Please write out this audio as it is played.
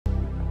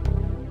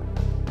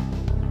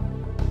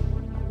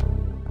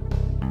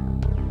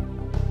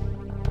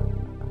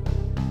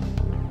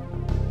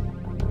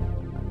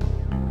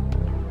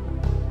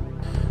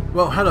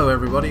Well, hello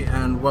everybody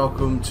and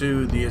welcome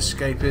to the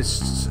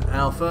Escapists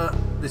Alpha.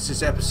 This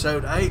is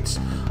episode 8.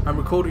 I'm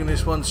recording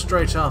this one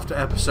straight after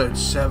episode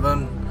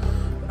 7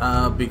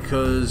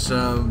 because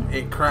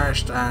it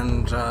crashed,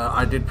 and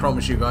I did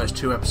promise you guys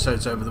 2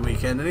 episodes over the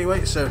weekend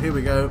anyway, so here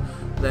we go.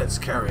 Let's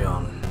carry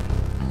on.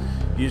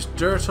 Use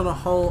dirt on a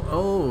hole.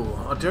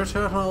 Oh, a dirt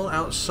on a hole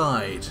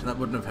outside. That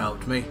wouldn't have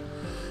helped me.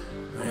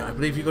 I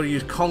believe you've got to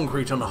use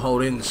concrete on a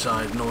hole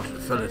inside in order to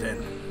fill it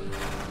in.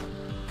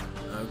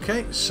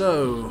 Okay,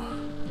 so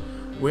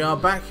we are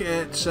back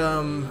at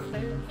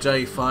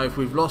day 5.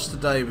 We've lost a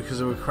day because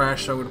of a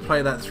crash, so I'm going to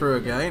play that through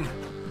again.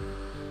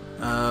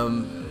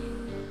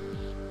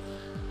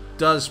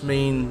 Does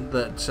mean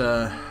that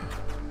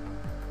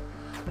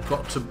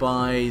got to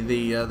buy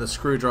the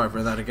screwdriver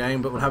in that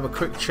again, but we'll have a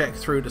quick check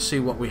through to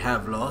see what we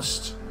have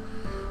lost.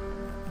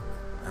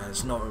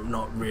 It's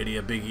not really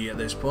a biggie at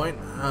this point.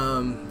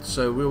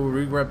 So we will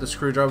re-grab the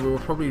screwdriver. We'll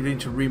probably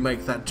need to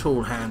remake that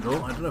tool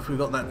handle. I don't know if we've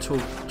got that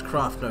tool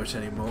craft note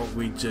anymore.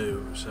 We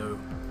do. So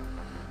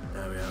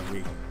there we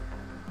are.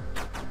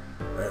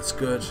 That's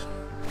good.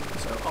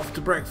 So off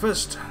to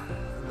breakfast,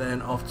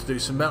 then off to do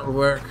some metal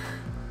work,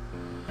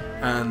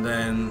 and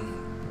then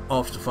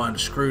off to find a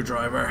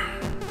screwdriver.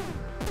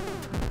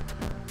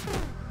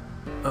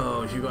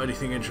 Oh, have you got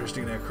anything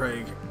interesting there,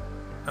 Craig?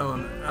 Come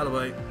on, out of the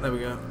way. There we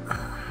go.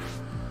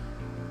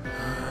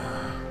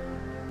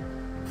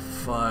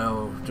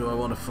 File. Do I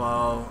want a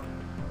file?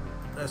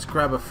 Let's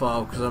grab a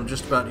file because I'm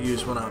just about to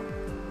use one up.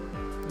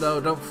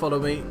 No, don't follow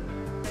me.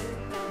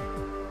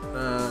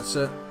 That's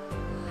it.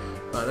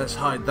 Right, let's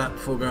hide that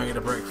before going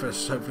into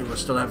breakfast. Hopefully we'll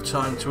still have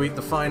time to eat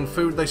the fine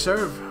food they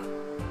serve.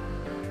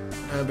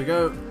 There we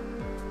go.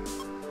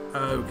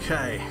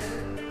 Okay.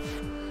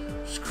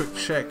 Just a quick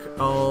check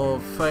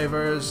of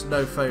favours.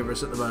 No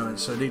favours at the moment,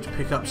 so I need to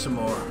pick up some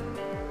more.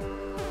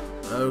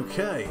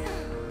 Okay.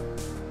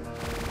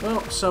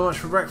 Well, so much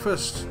for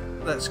breakfast.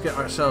 Let's get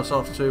ourselves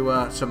off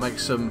to make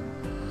some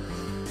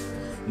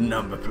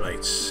number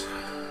plates.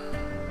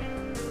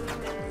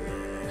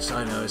 Yes,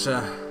 I know it's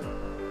a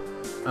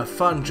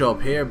fun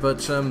job here,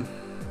 but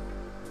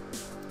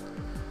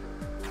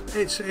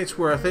it's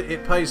worth it.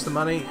 It pays the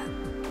money.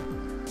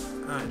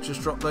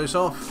 Just drop those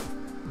off.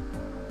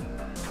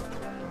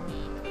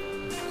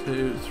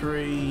 2,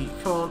 3,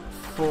 come on,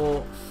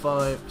 4,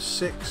 5,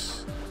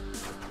 6.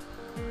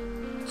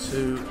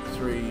 2,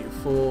 3,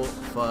 4,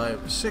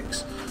 5,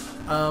 6.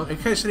 In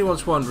case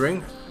anyone's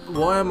wondering,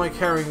 why am I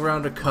carrying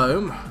around a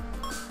comb?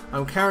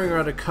 I'm carrying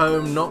around a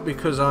comb not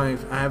because I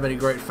have any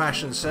great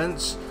fashion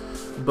sense,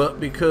 but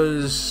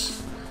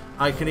because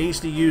I can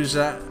easily use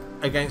that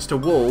against a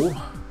wall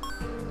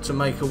to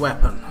make a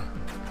weapon.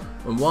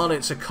 And while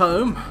it's a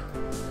comb,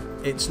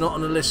 it's not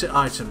an illicit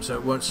item, so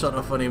it won't set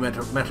off any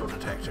metal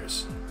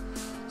detectors.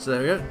 So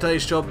there we go,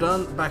 day's job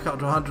done. Back up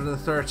to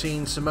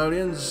 113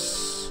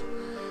 simoleons.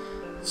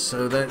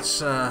 So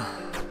let's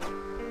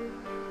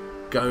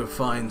go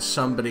find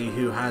somebody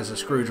who has a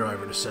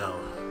screwdriver to sell.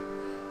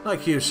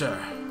 Like you, sir.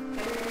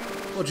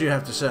 What do you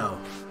have to sell?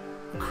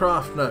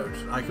 Craft note.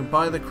 I can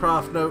buy the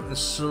craft note and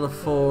still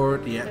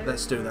afford... Yeah,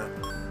 let's do that.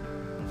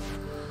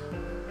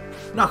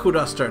 Knuckle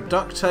duster,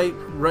 duct tape,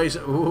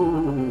 razor...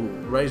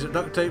 Ooh,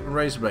 duct tape and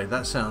razor blade.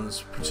 That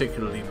sounds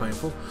particularly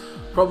painful.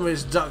 Problem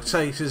is, duct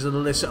tape is an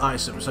illicit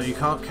item, so you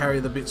can't carry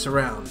the bits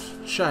around.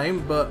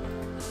 Shame, but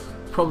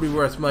probably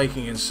worth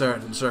making in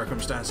certain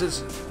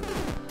circumstances.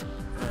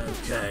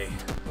 Okay.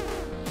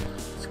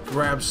 Let's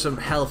grab some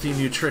healthy,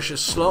 nutritious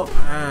slop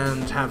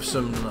and have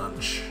some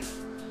lunch.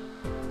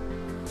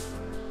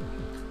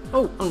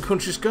 Oh,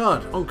 unconscious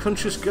guard.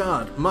 Unconscious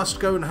guard. Must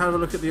go and have a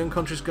look at the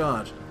unconscious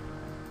guard.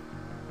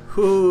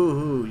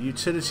 Ooh,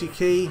 utility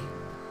key.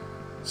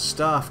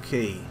 Staff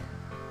key.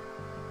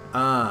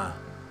 Ah,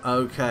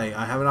 okay.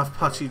 I have enough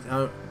putty.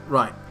 Oh,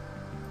 right.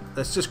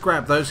 Let's just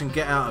grab those and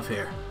get out of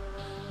here.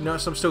 You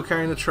notice I'm still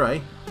carrying the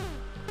tray?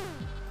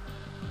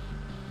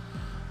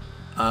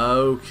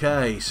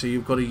 Okay, so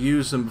you've got to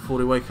use them before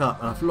they wake up.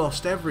 And I've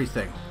lost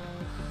everything.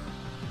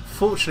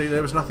 Fortunately,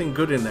 there was nothing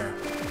good in there.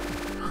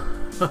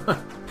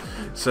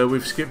 So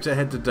we've skipped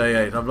ahead to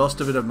day 8. I've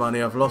lost a bit of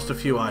money, I've lost a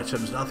few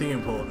items, nothing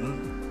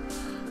important.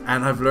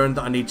 And I've learned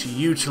that I need to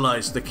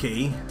utilize the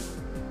key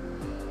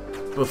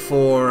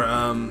before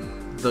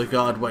the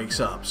guard wakes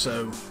up.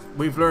 So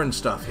we've learned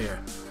stuff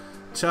here.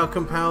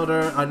 Talcum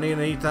powder, I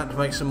need that to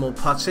make some more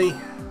putty.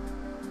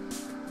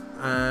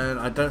 And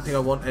I don't think I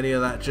want any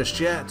of that just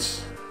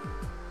yet.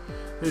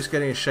 Who's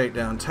getting a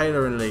shakedown?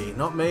 Taylor and Lee.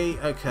 Not me?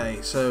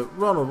 Okay, so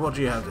Ronald, what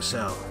do you have to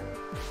sell?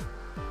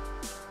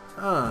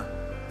 Ah.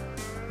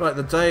 Right,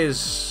 the day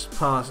has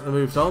passed and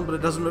moved on, but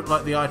it doesn't look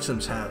like the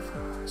items have.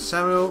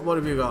 Samuel, what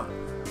have you got?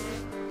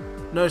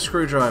 No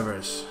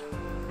screwdrivers.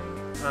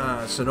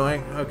 Ah, it's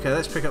annoying. Okay,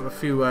 let's pick up a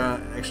few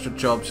extra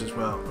jobs as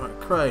well. Right,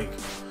 Craig.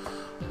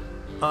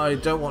 I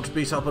don't want to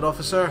beat up an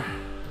officer.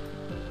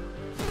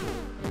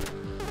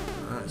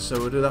 So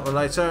we'll do that one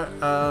later.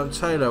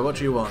 Taylor, what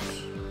do you want?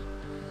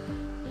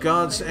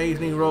 Guards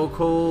evening roll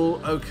call.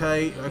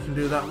 Okay, I can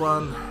do that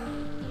one.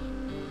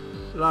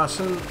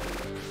 Larson,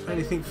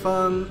 anything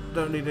fun?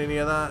 Don't need any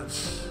of that.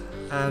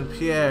 And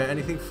Pierre,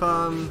 anything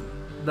fun?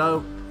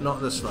 No,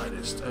 not the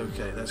slightest.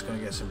 Okay, let's go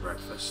and get some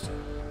breakfast.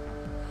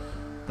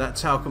 That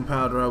talcum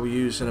powder I will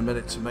use in a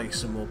minute to make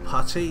some more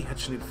putty. I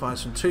just need to find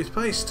some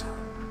toothpaste.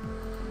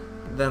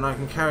 Then I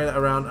can carry that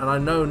around, and I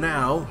know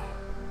now,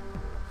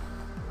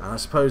 and I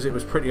suppose it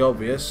was pretty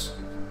obvious,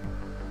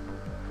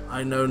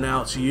 I know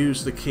now to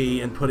use the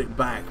key and put it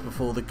back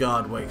before the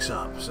guard wakes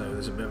up, so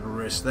there's a bit of a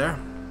risk there.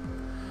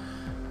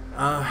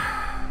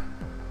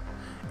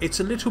 It's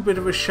a little bit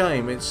of a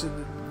shame. It's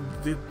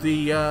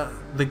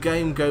the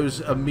game goes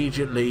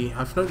immediately.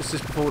 I've noticed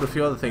this before with a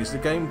few other things. The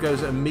game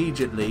goes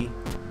immediately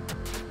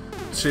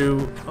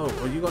to. Oh,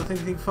 have you got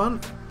anything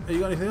fun? Have you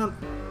got anything on?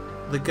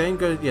 The game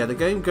goes. Yeah, the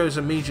game goes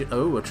immediate.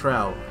 Oh, a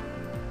trowel.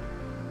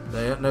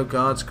 There, no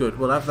guards. Good.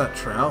 We'll have that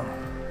trowel,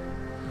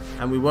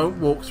 and we won't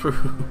walk through.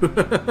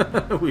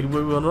 we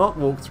will not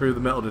walk through the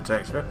metal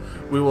detector.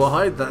 We will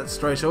hide that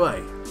straight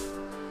away.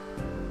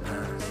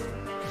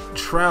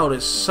 Trowel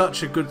is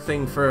such a good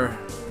thing for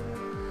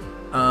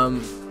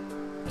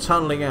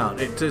tunneling out.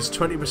 It does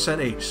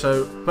 20% each,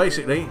 so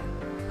basically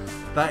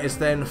that is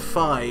then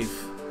five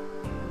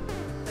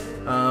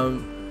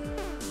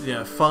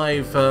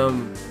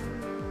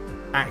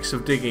acts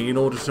of digging in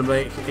order to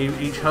make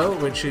each hole,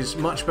 which is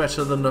much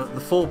better than the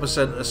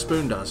 4% a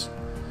spoon does.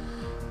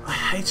 I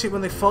hate it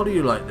when they follow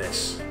you like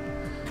this.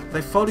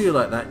 They follow you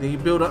like that, and you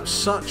build up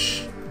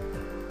such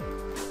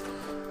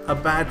a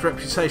bad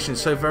reputation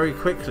so very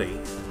quickly.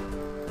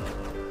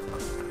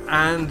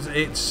 And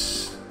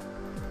it's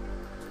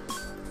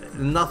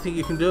nothing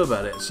you can do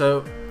about it.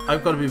 So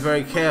I've got to be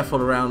very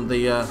careful around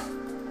the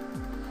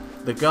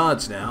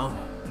guards now.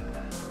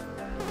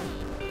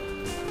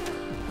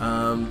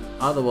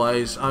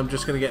 Otherwise, I'm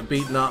just going to get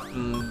beaten up,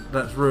 and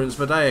that ruins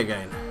my day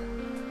again.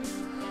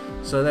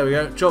 So there we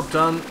go. Job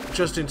done.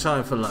 Just in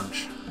time for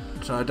lunch.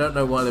 So I don't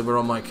know why they were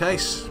on my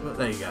case, but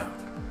there you go.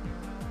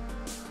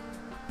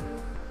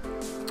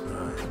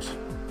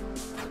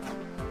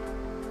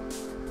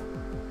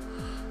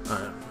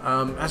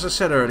 As I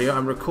said earlier,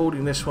 I'm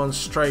recording this one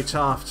straight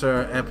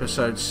after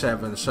episode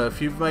 7, so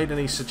if you've made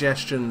any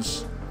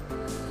suggestions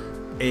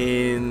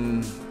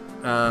in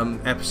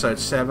episode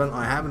 7,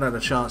 I haven't had a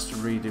chance to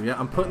read them yet.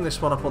 I'm putting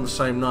this one up on the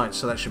same night,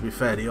 so that should be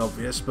fairly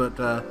obvious, but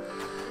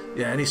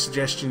yeah, any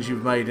suggestions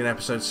you've made in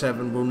episode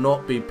 7 will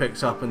not be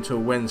picked up until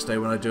Wednesday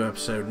when I do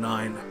episode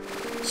 9.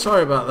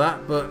 Sorry about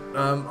that, but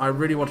I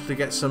really wanted to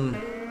get some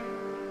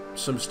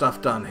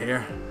stuff done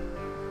here.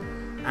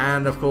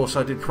 And of course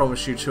I did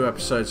promise you 2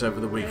 episodes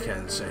over the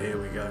weekend, so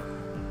here we go.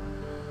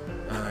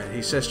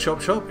 He says chop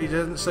chop, he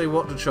doesn't say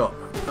what to chop.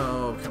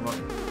 Oh, come on.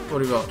 What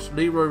do you got?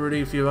 Leroy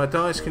relieved you of my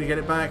dice, can you get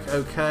it back?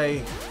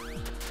 Okay.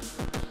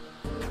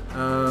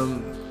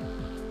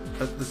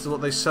 This is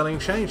what they're selling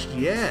changed?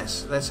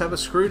 Yes. Let's have a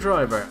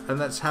screwdriver, and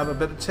let's have a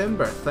bit of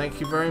timber.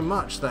 Thank you very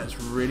much, that's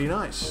really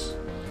nice.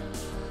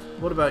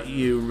 What about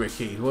you,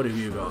 Ricky? What have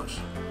you got?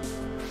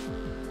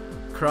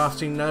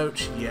 Crafting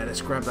note, yeah, let's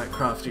grab that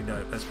crafting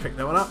note. Let's pick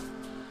that one up.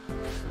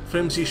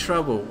 Flimsy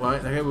shovel, right?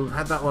 Okay, we've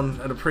had that one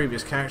at a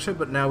previous character,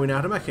 but now we know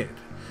how to make it.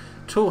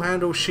 Tool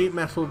handle, sheet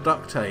metal,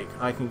 duct tape.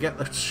 I can get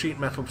the sheet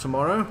metal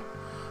tomorrow.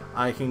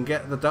 I can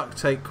get the duct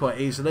tape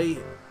quite easily.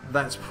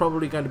 That's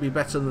probably going to be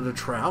better than the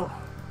trowel.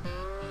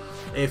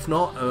 If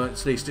not,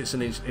 at least it's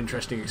an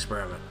interesting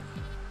experiment.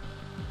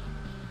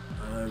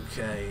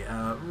 Okay,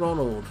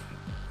 Ronald,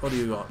 what do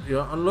you got?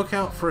 You're on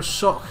lookout for a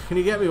sock. Can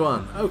you get me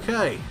one?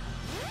 Okay.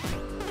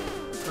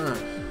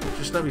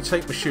 Just let me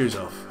take my shoes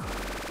off.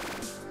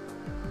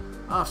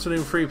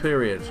 Afternoon free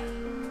period.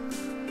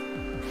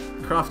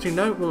 Crafting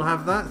note, we'll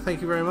have that.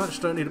 Thank you very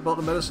much. Don't need a bottle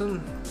of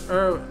medicine.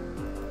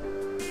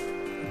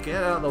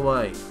 Get out of the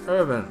way.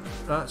 Irvin.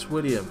 That's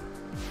William.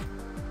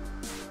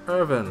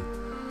 Irvin.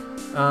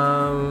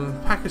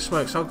 Pack of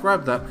smokes. I'll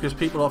grab that because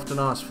people often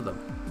ask for them.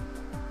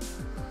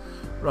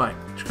 Right.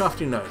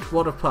 Crafting note.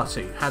 Wad of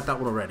putty. Had that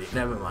one already.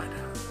 Never mind.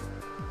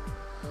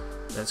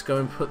 Let's go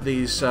and put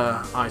these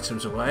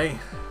items away.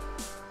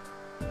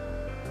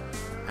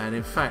 And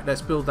in fact,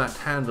 let's build that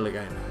handle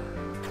again.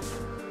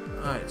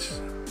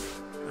 Right.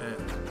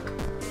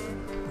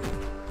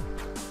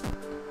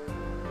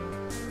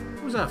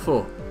 What was that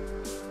for?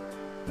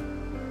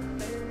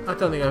 I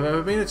don't think I've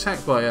ever been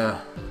attacked by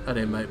an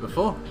inmate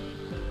before.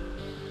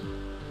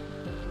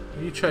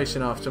 Are you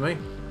chasing after me?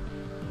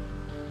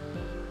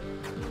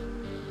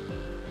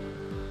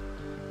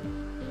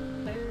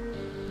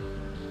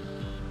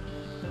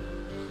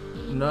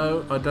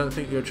 No, I don't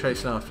think you're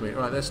chasing after me.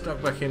 Right, let's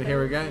duck back in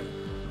here again.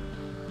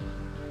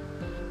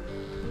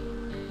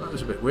 That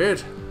was a bit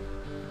weird.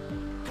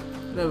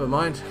 Never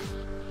mind.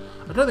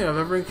 I don't think I've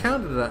ever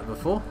encountered that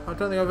before. I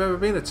don't think I've ever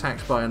been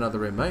attacked by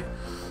another inmate.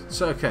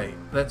 So, okay,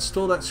 let's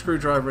store that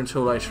screwdriver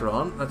until later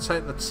on. Let's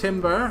take the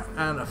timber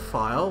and a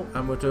file,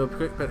 and we'll do a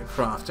quick bit of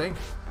crafting.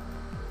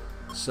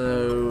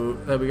 So,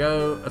 there we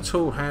go. A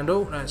tool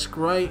handle. That's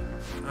great.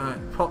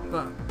 Pop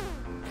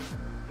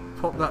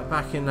that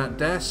back in that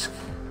desk.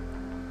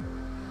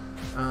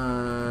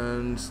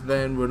 And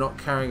then we're not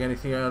carrying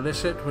anything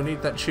illicit. We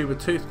need that tube of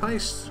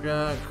toothpaste.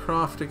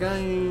 Craft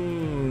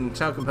again.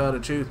 Talcum powder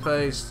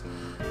toothpaste.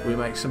 We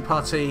make some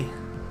putty.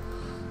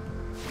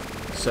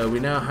 So we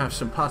now have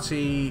some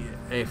putty.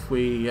 If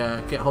we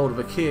get hold of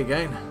a key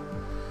again,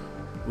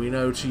 we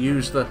know to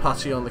use the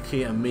putty on the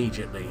key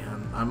immediately.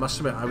 And I must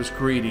admit, I was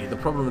greedy. The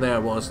problem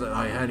there was that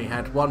I only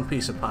had one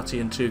piece of putty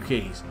and 2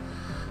 keys.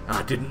 And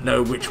I didn't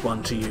know which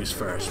one to use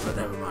first, but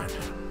never mind.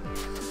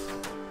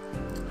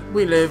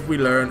 We live, we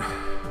learn.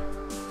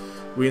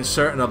 We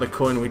insert another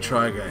coin, we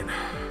try again.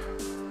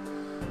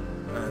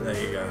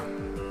 There you go.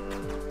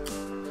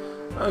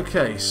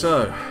 Okay,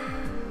 so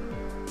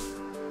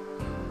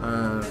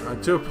I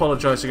do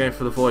apologise again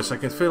for the voice. I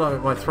can feel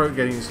like my throat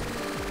getting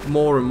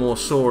more and more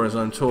sore as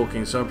I'm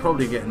talking, so I'm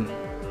probably getting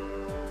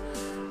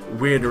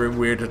weirder and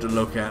weirder to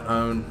look at.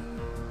 I'm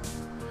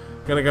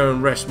going to go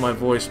and rest my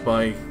voice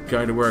by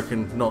going to work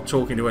and not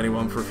talking to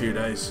anyone for a few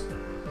days.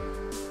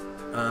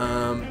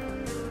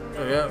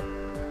 There we go.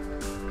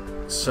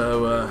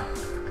 So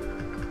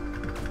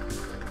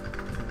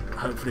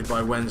hopefully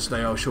by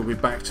Wednesday I shall be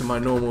back to my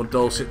normal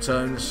dulcet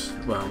tones.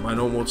 Well, my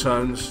normal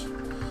tones.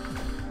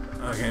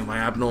 Okay, my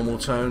abnormal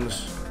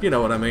tones. You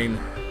know what I mean.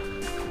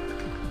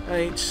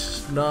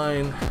 8,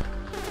 9,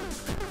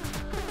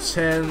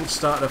 10.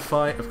 Start a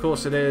fight. Of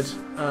course it is.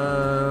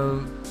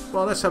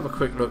 Well, let's have a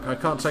quick look. I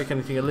can't take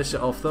anything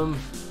illicit off them.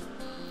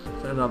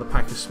 Another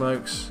pack of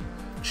smokes.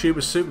 Tube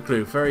of super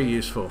glue. Very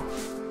useful.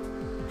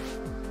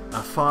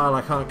 A file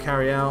I can't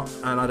carry out,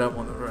 and I don't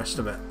want the rest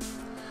of it.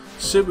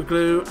 Super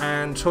glue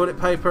and toilet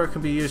paper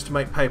can be used to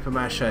make paper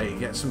mache.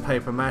 Get some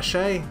paper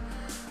mache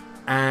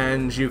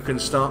and you can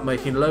start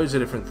making loads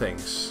of different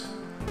things.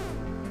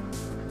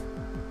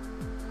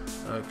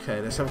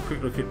 Okay, let's have a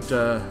quick look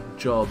at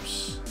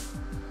jobs.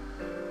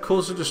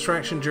 Cause a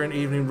distraction during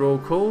evening roll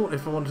call.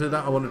 If I want to do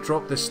that, I want to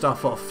drop this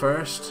stuff off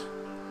first.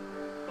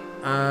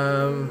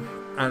 And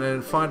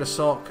then find a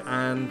sock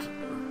and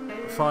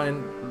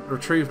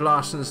retrieve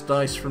Larson's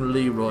dice from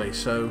Leroy.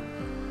 So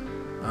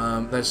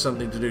there's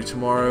something to do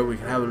tomorrow. We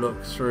can have a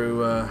look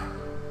through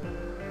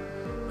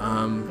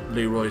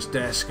Leroy's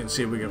desk and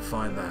see if we can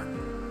find that.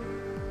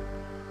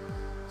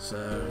 So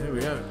here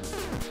we go.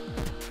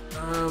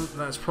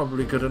 That's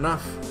probably good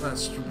enough.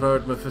 That's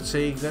lowered my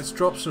fatigue. Let's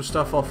drop some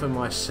stuff off in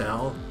my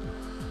cell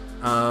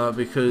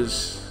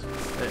because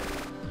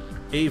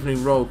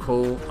evening roll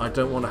call, I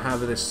don't want to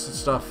have this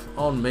stuff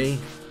on me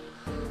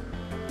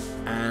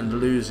and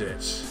lose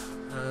it.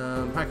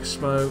 Pack of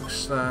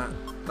smokes, that.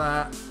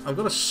 I've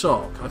got a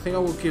sock. I think I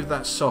will give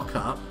that sock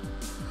up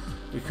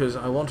because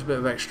I want a bit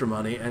of extra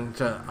money and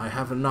I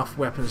have enough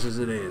weapons as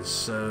it is.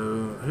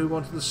 So who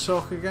wanted the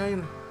sock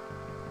again?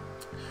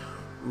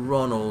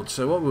 Ronald.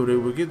 So what we'll do,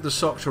 we'll give the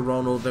sock to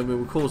Ronald, then we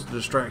will cause the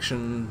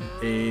distraction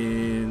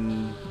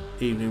in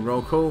evening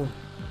roll call.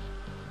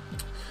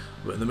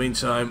 But in the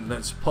meantime,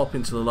 let's pop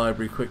into the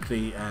library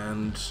quickly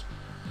and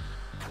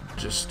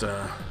just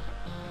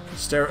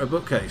stare at a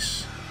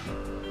bookcase.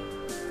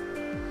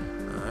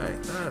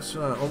 Alright, that's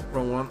oh,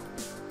 wrong one.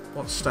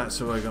 What stats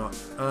have I got?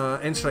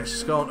 Intellect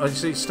has gone. You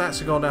see, stats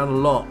have gone down a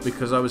lot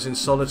because I was in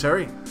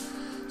solitary.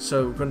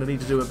 So we're going to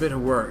need to do a bit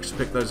of work to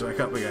pick those back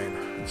up again.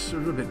 It's a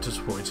little bit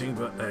disappointing,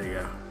 but there you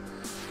go.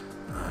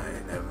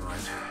 Alright, never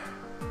mind.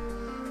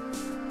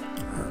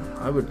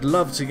 I would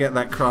love to get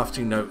that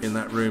crafting note in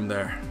that room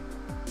there.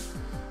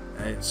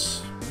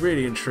 It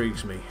really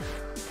intrigues me.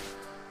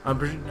 I'm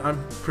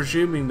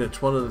presuming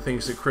that one of the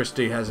things that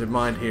Christie has in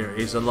mind here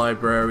is a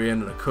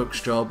librarian and a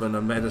cook's job and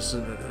a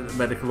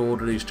medical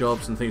orderly's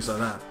jobs and things like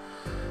that,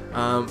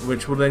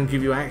 which will then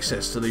give you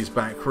access to these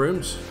back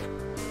rooms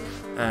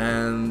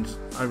and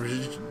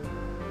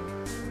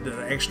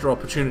extra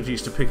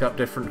opportunities to pick up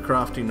different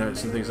crafting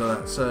notes and things like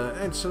that. So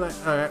intellect.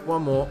 Alright,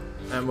 one more,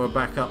 and we're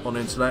back up on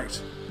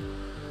intellect.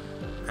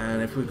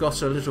 And if we've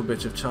got a little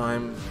bit of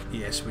time,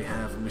 yes we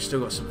have, and we've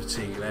still got some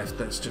fatigue left.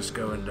 Let's just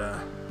go and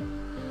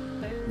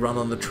run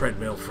on the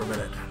treadmill for a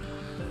minute.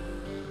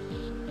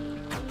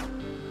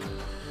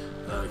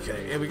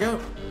 Okay, here we go.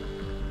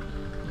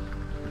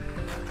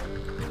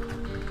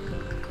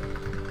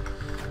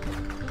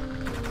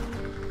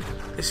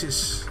 This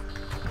is...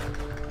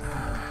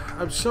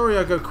 I'm sorry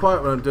I go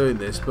quiet when I'm doing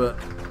this, but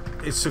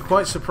it's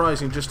quite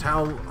surprising just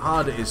how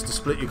hard it is to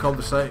split your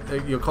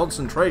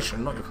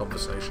concentration, not your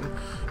conversation,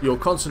 your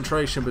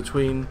concentration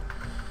between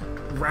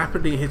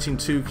rapidly hitting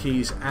 2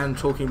 keys and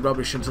talking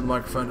rubbish into the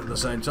microphone at the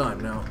same time.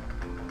 Now,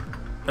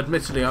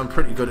 admittedly, I'm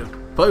pretty good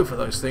at both of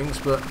those things,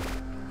 but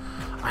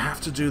I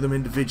have to do them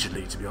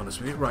individually, to be honest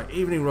with you. Right,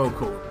 evening roll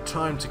call.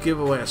 Time to give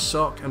away a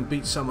sock and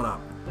beat someone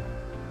up.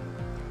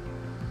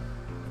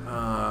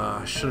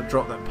 I should have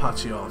dropped that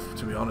putty off,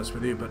 to be honest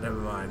with you, but never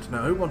mind.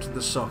 Now, who wanted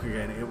the sock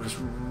again? It was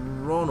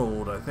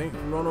Ronald, I think.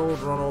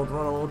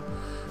 Ronald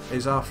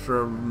is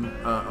after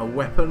a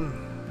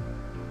weapon.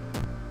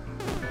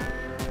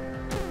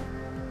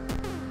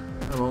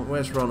 Come on,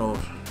 where's Ronald?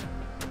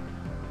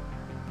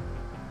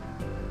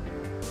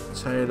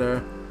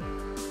 Taylor,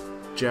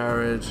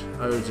 Jared,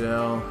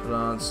 Odell,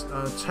 Lance.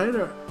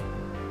 Taylor,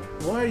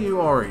 why are you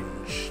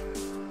orange?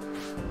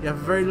 You have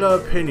a very low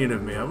opinion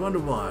of me. I wonder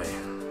why.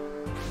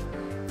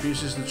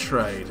 Abuses the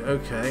trade.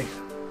 Okay.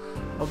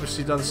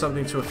 Obviously done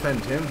something to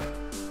offend him.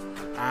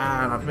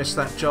 Ah, and I've missed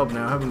that job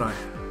now, haven't I?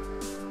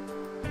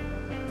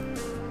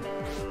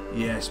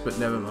 Yes, but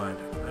never mind.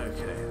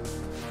 Okay.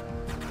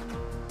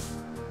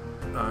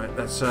 Alright,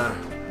 let's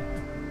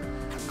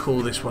call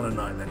this one a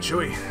night then, shall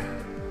we?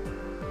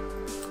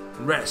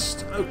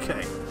 Rest.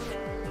 Okay.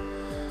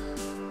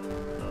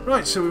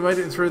 Right, so we made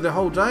it through the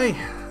whole day.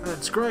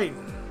 That's great.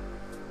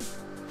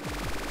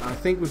 I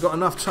think we've got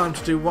enough time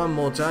to do one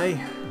more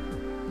day.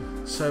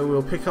 So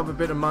we'll pick up a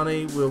bit of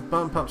money, we'll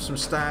bump up some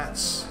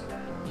stats,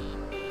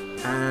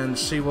 and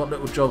see what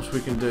little jobs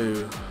we can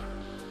do.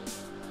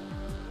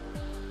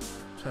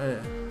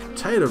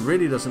 Taylor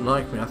really doesn't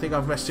like me. I think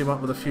I've messed him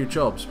up with a few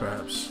jobs,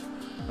 perhaps.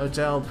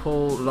 Odell,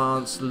 Paul,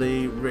 Lance,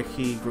 Lee,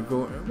 Ricky,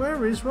 Gregor...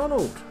 Where is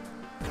Ronald?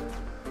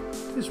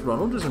 It's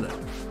Ronald, isn't it?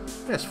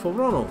 Yes, for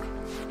Ronald.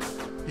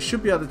 You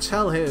should be able to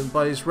tell him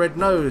by his red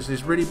nose and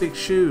his really big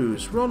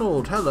shoes.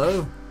 Ronald,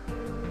 hello.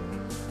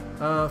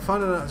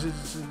 Find out...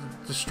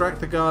 Distract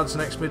the guards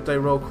next midday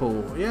roll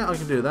call. Yeah, I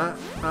can do that.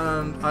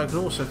 And I can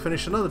also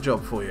finish another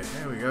job for you.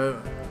 Here we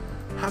go.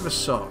 Have a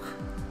sock.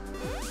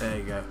 There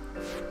you go.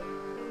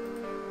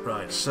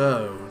 Right,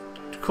 so...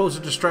 Cause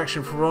a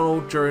distraction for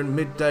Ronald during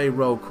midday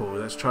roll call.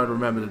 Let's try to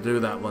remember to do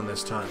that one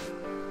this time.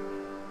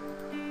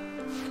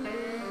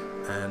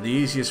 And the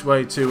easiest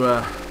way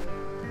to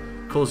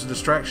cause a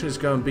distraction is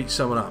go and beat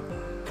someone up.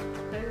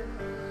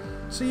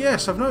 So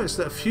yes, I've noticed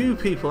that a few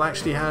people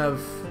actually have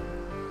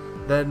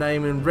their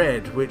name in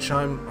red, which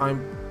I'm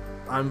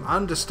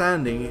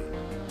understanding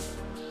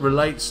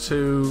relates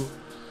to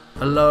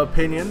a low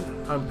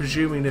opinion. I'm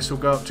presuming this will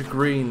go up to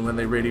green when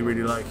they really,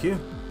 really like you.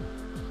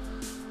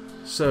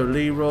 So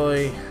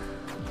Leroy,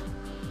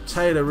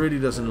 Taylor really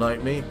doesn't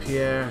like me.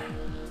 Pierre,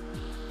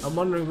 I'm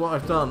wondering what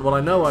I've done. Well,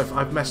 I know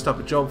I've messed up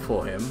a job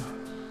for him,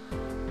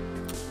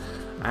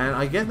 and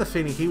I get the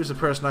feeling he was the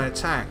person I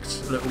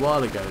attacked a little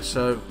while ago.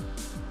 So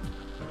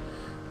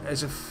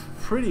there's a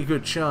pretty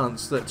good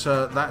chance that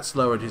that's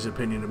lowered his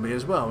opinion of me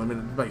as well. I mean,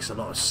 it makes a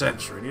lot of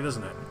sense, really,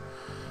 doesn't it?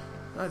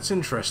 That's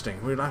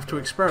interesting. We'll have to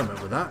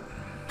experiment with that.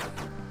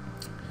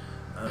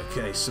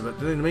 Okay, so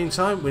but in the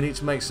meantime, we need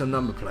to make some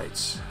number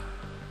plates,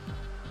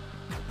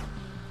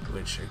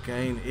 which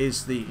again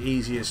is the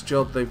easiest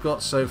job they've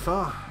got so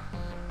far,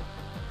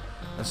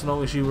 as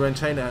long as you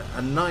maintain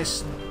a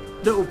nice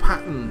little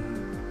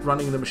pattern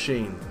running the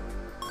machine,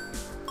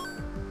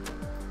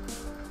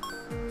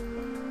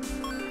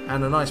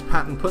 and a nice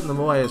pattern putting them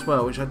away as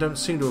well, which I don't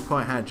seem to have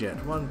quite had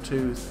yet. 1,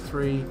 2,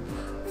 3,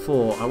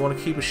 4. I want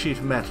to keep a sheet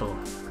of metal.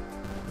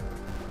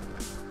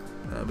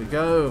 There we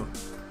go.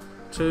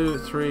 2,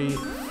 3,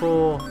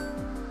 4.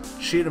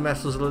 Sheet of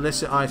metal is an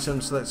illicit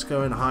item, so let's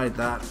go and hide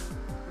that.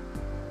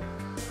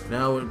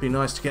 Now it would be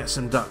nice to get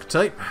some duct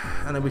tape,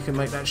 and then we can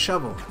make that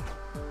shovel.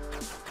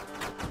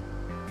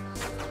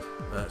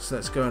 So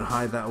let's go and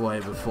hide that away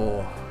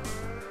before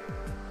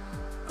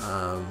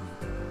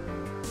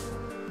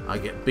I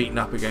get beaten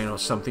up again or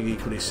something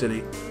equally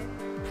silly.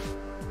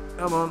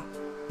 Come on.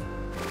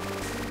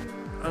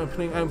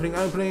 Opening, opening,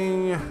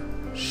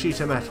 opening. Sheet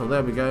of metal.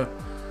 There we go.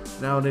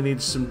 Now I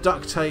need some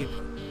duct tape.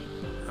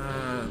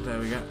 There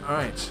we go.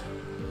 Alright.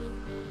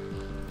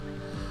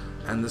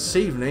 And this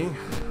evening,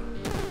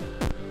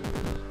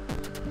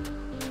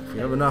 if we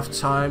have enough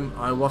time,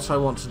 what I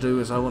want to do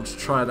is I want to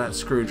try that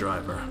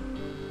screwdriver.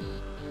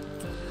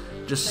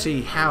 Just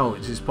see how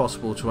it is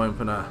possible to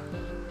open a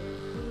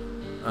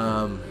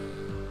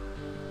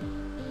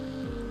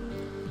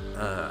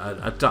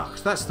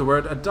duct. That's the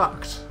word, a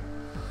duct.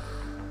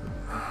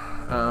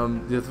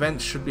 The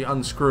vent should be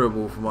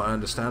unscrewable from what I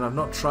understand. I've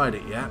not tried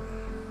it yet,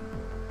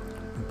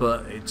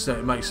 but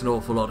it makes an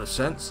awful lot of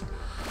sense.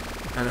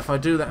 And if I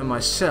do that in my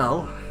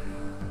cell,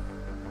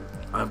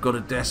 I've got a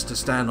desk to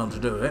stand on to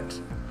do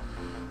it.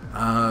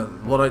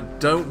 What I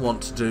don't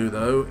want to do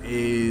though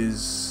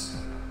is...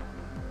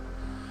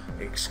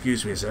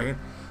 Excuse me a second.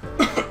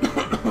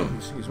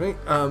 Excuse me.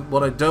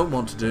 What I don't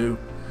want to do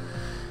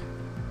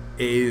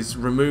is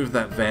remove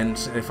that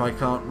vent if I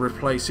can't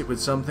replace it with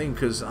something,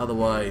 because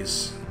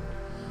otherwise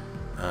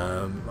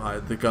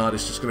the guard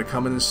is just going to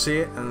come in and see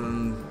it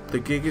and the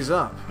gig is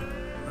up.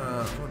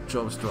 What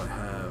jobs do I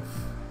have?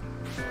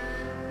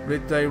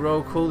 Midday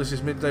roll call. This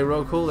is midday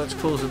roll call. Let's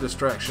cause a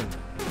distraction.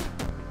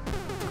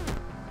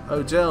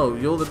 Odell,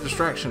 you're the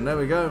distraction. There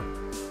we go.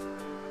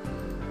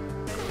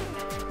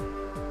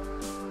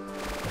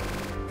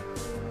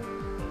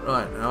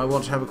 Right, now I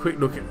want to have a quick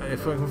look at...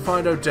 If I can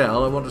find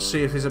Odell, I want to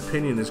see if his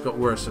opinion has got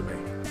worse of me.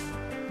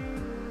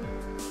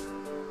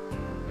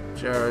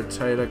 Jared,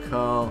 Taylor,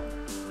 Carl...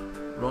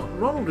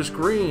 Ronald is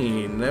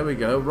green. There we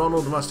go.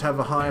 Ronald must have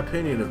a high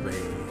opinion of me.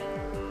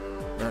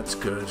 That's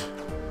good.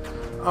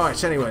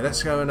 Alright, anyway,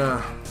 let's go and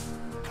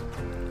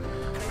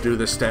do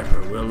the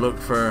stepper. We'll look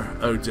for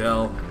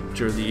Odell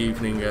during the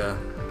evening.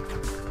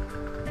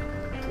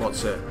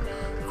 What's it?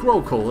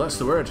 Roll call, that's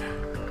the word.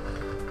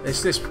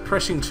 It's this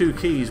pressing two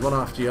keys one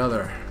after the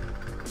other.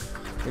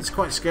 It's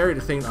quite scary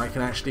to think I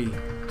can actually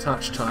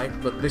touch type,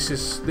 but this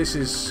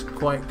is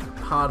quite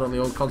hard on the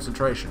old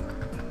concentration.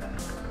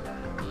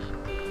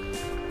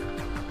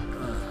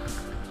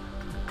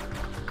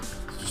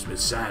 It's just a bit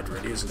sad,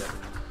 really, isn't it?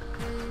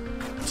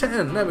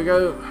 10. There we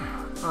go.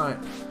 Alright.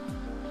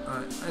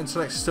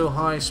 Intellect still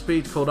high.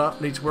 Speed caught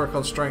up. Need to work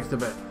on strength a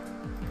bit.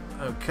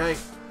 Okay.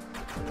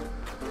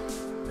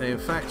 In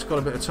fact, got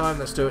a bit of time.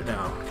 Let's do it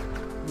now.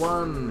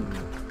 1,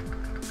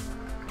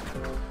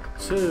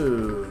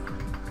 2,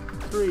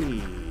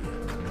 3,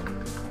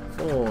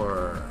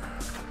 4.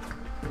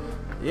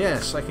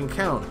 Yes, I can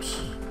count.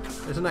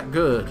 Isn't that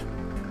good?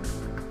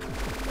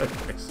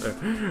 Okay, so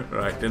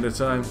right, dinner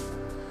time.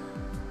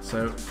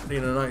 So,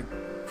 need a nice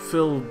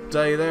filled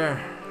day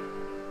there.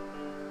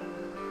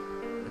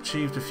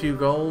 Achieved a few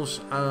goals.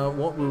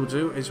 What we will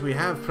do is we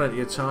have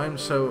plenty of time.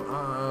 So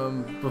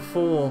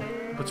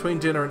between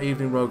dinner and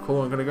evening roll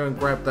call, I'm going to go and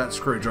grab that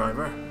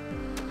screwdriver,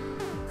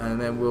 and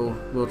then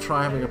we'll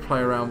try having a play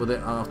around with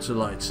it after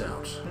lights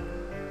out.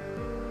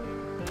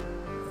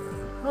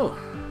 Oh,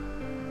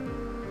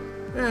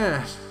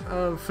 yeah.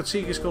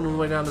 Fatigue has gone all the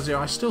way down to 0.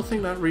 I still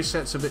think that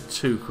resets a bit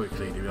too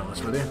quickly, to be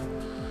honest with you.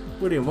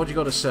 William, what do you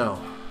got to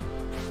sell?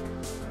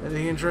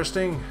 Anything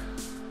interesting?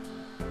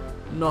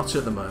 Not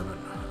at the moment.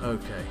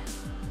 Okay.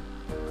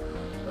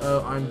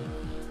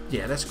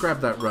 Yeah, let's grab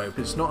that rope.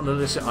 It's not an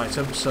illicit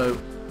item, so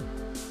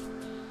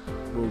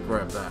we'll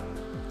grab that.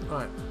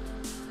 Right.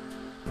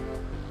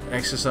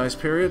 Exercise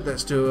period.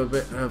 Let's do a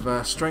bit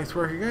of strength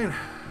work again.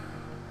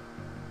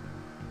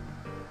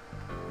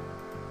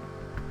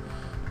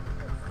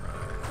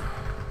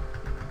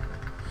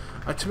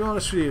 To be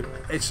honest with you,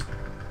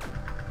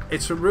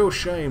 it's a real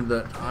shame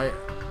that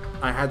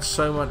I had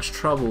so much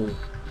trouble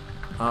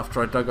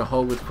after I dug a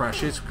hole with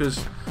crashes,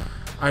 because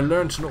I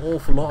learned an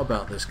awful lot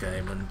about this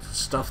game and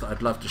stuff that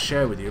I'd love to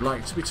share with you.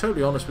 Like, to be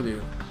totally honest with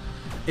you,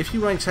 if you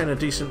maintain a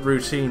decent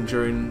routine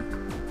during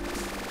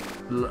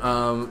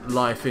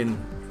life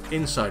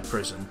inside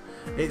prison,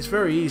 it's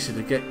very easy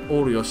to get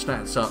all your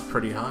stats up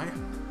pretty high.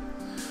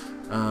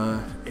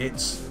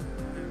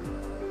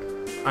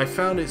 I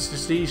found it's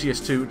just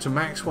easiest to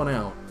max one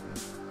out.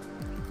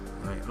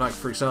 Like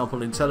for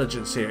example,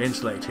 intelligence here,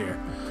 intellect here.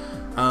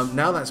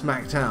 Now that's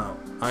maxed out,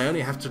 I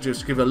only have to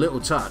just give a little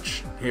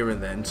touch here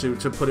and then to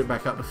put it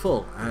back up to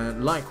full.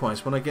 And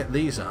likewise, when I get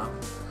these up,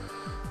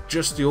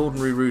 just the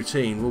ordinary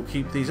routine will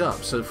keep these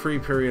up. So free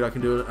period I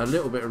can do a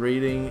little bit of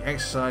reading,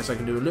 exercise I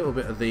can do a little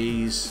bit of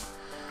these,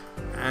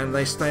 and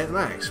they stay at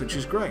max, which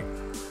is great.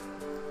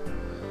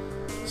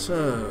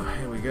 So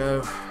here we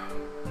go.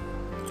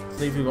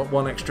 I believe we've got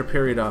one extra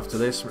period after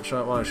this, which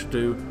what I should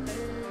do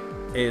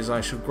is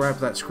I should grab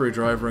that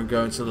screwdriver and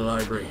go into the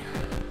library.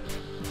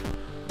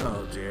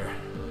 Oh dear.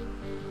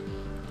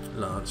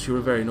 Lance, you were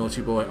a very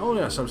naughty boy. Oh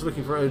yes, I was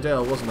looking for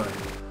Odell, wasn't I?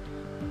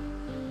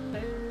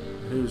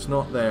 Who's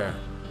not there.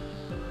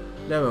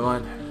 Never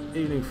mind.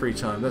 Evening free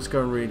time. Let's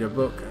go and read a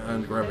book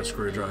and grab a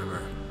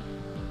screwdriver.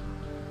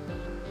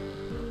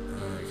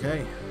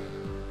 Okay.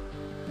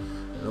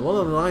 And one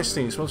of the nice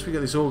things, once we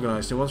get this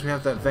organised and once we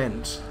have that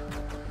vent,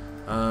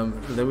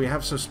 then we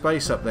have some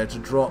space up there to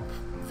drop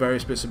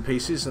various bits and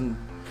pieces, and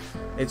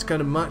it's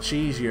kind of much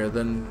easier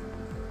than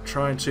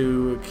trying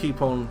to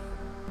keep on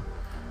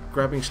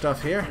grabbing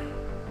stuff here.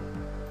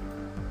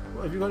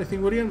 Well, have you got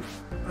anything, William?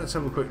 Let's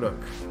have a quick look.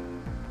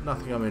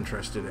 Nothing I'm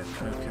interested in.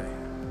 Okay.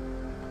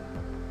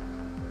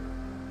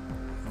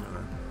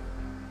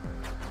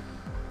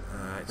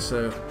 Alright,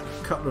 so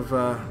a couple of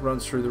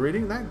runs through the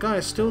reading. That guy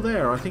is still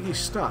there. I think he's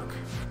stuck.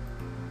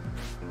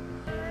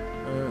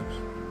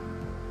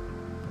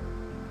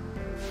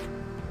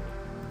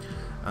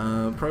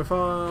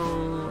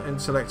 Profile,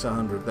 intellect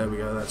 100. There we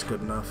go. That's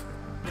good enough.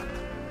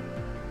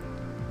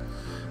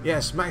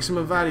 Yes,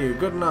 maximum value.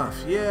 Good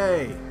enough.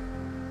 Yay!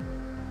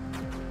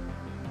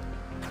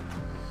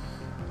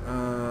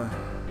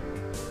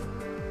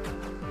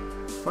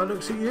 If I look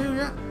at you,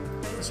 yeah.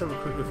 Let's have a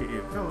quick look at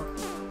you. Come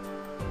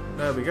on.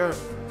 There we go.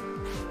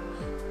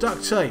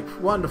 Duct tape.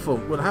 Wonderful.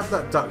 We'll have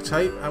that duct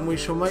tape and we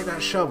shall make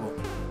that shovel.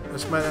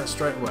 Let's make that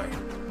straight away.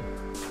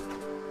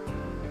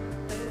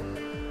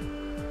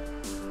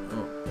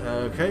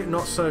 Oh, okay,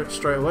 not so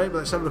straight away, but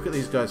let's have a look at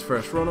these guys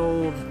first.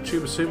 Ronald,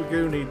 tube of super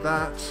glue, need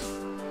that.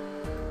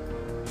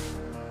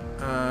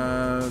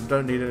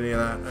 Don't need any of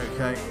that.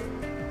 Okay.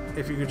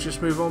 If you could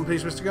just move on,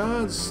 please, Mr.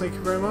 Guards. Thank you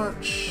very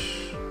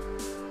much.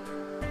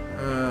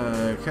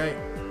 Okay.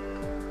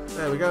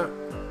 There we go.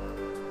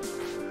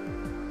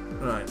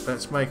 Right,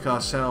 let's make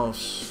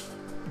ourselves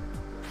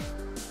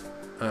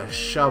a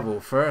shovel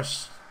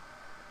first.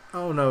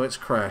 Oh no, it's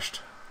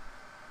crashed.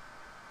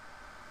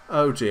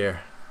 Oh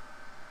dear.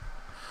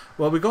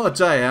 Well, we got a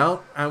day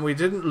out, and we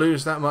didn't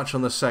lose that much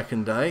on the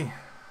second day.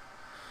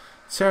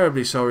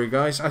 Terribly sorry,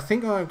 guys. I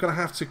think I'm going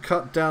to have to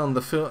cut down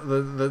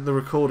the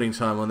recording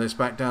time on this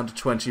back down to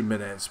 20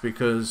 minutes,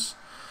 because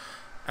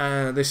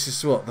this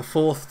is what, the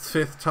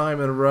fifth time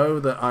in a row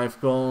that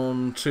I've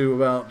gone to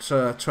about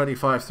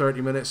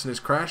 25-30 minutes and it's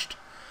crashed.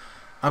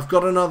 I've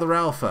got another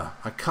alpha.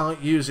 I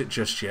can't use it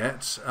just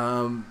yet.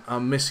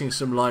 I'm missing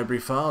some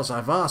library files.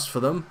 I've asked for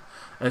them.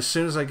 As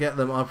soon as I get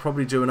them, I'll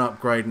probably do an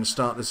upgrade and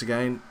start this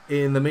again.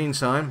 In the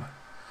meantime,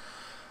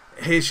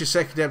 here's your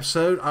second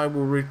episode. I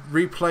will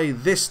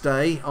replay this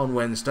day on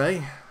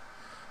Wednesday,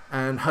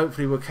 and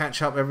hopefully we'll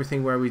catch up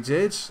everything where we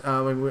did.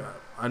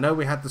 I know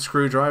we had the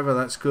screwdriver,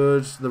 that's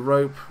good. The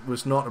rope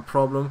was not a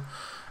problem,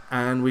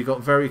 and we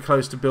got very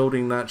close to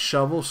building that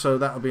shovel, so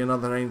that'll be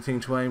another thing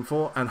to aim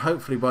for. And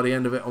hopefully by the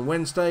end of it on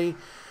Wednesday,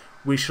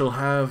 we shall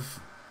have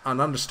an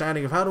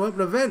understanding of how to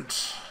open a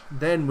vent.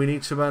 Then we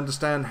need to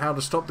understand how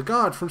to stop the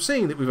guard from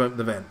seeing that we've opened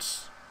the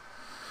vents.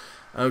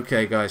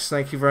 Okay guys,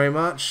 thank you very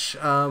much.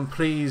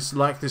 Please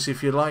like this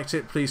if you liked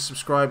it. Please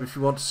subscribe if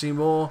you want to see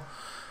more.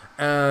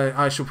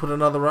 I shall put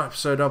another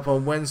episode up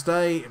on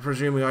Wednesday,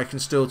 presuming I can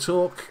still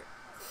talk.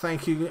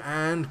 Thank you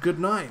and good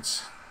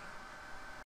night.